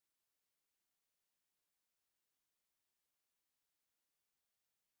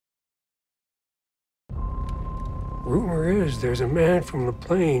Rumor is there's a man from the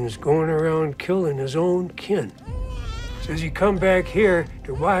plains going around killing his own kin. Says he come back here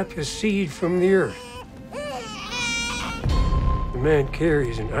to wipe his seed from the earth. The man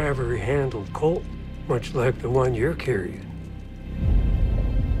carries an ivory-handled Colt, much like the one you're carrying.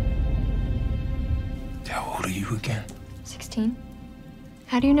 How old are you again? 16.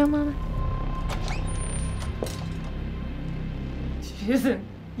 How do you know, Mama? She isn't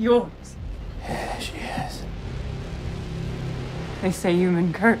yours. Yeah, she is. They say you've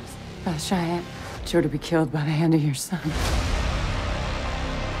been cursed. Thus Cheyenne, sure to be killed by the hand of your son.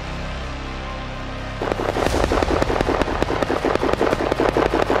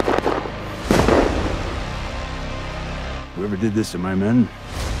 Whoever did this to my men,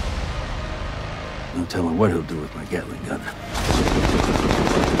 no telling what he'll do with my Gatling gun.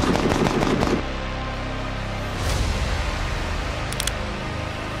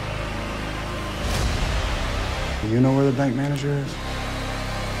 You know where the bank manager is?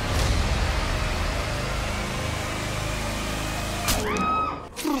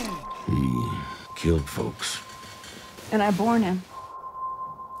 He killed folks. And I born him.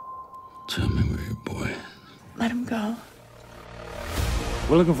 Tell me where your boy. Let him go.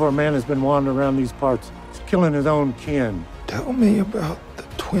 We're looking for a man that's been wandering around these parts. He's killing his own kin. Tell me about the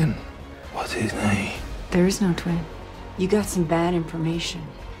twin. What's his name? There is no twin. You got some bad information.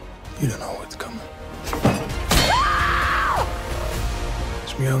 You don't know what's coming.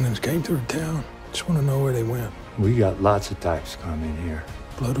 Some youngins came through town. Just want to know where they went. We got lots of types coming here.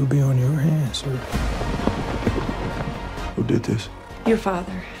 Blood will be on your hands, sir. Who did this? Your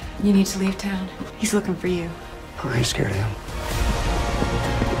father. You need to leave town. He's looking for you. I ain't scared of him.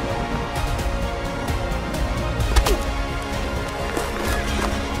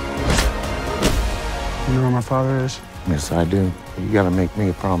 You know where my father is? Yes, I do. You gotta make me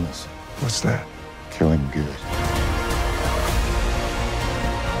a promise. What's that? Kill him good.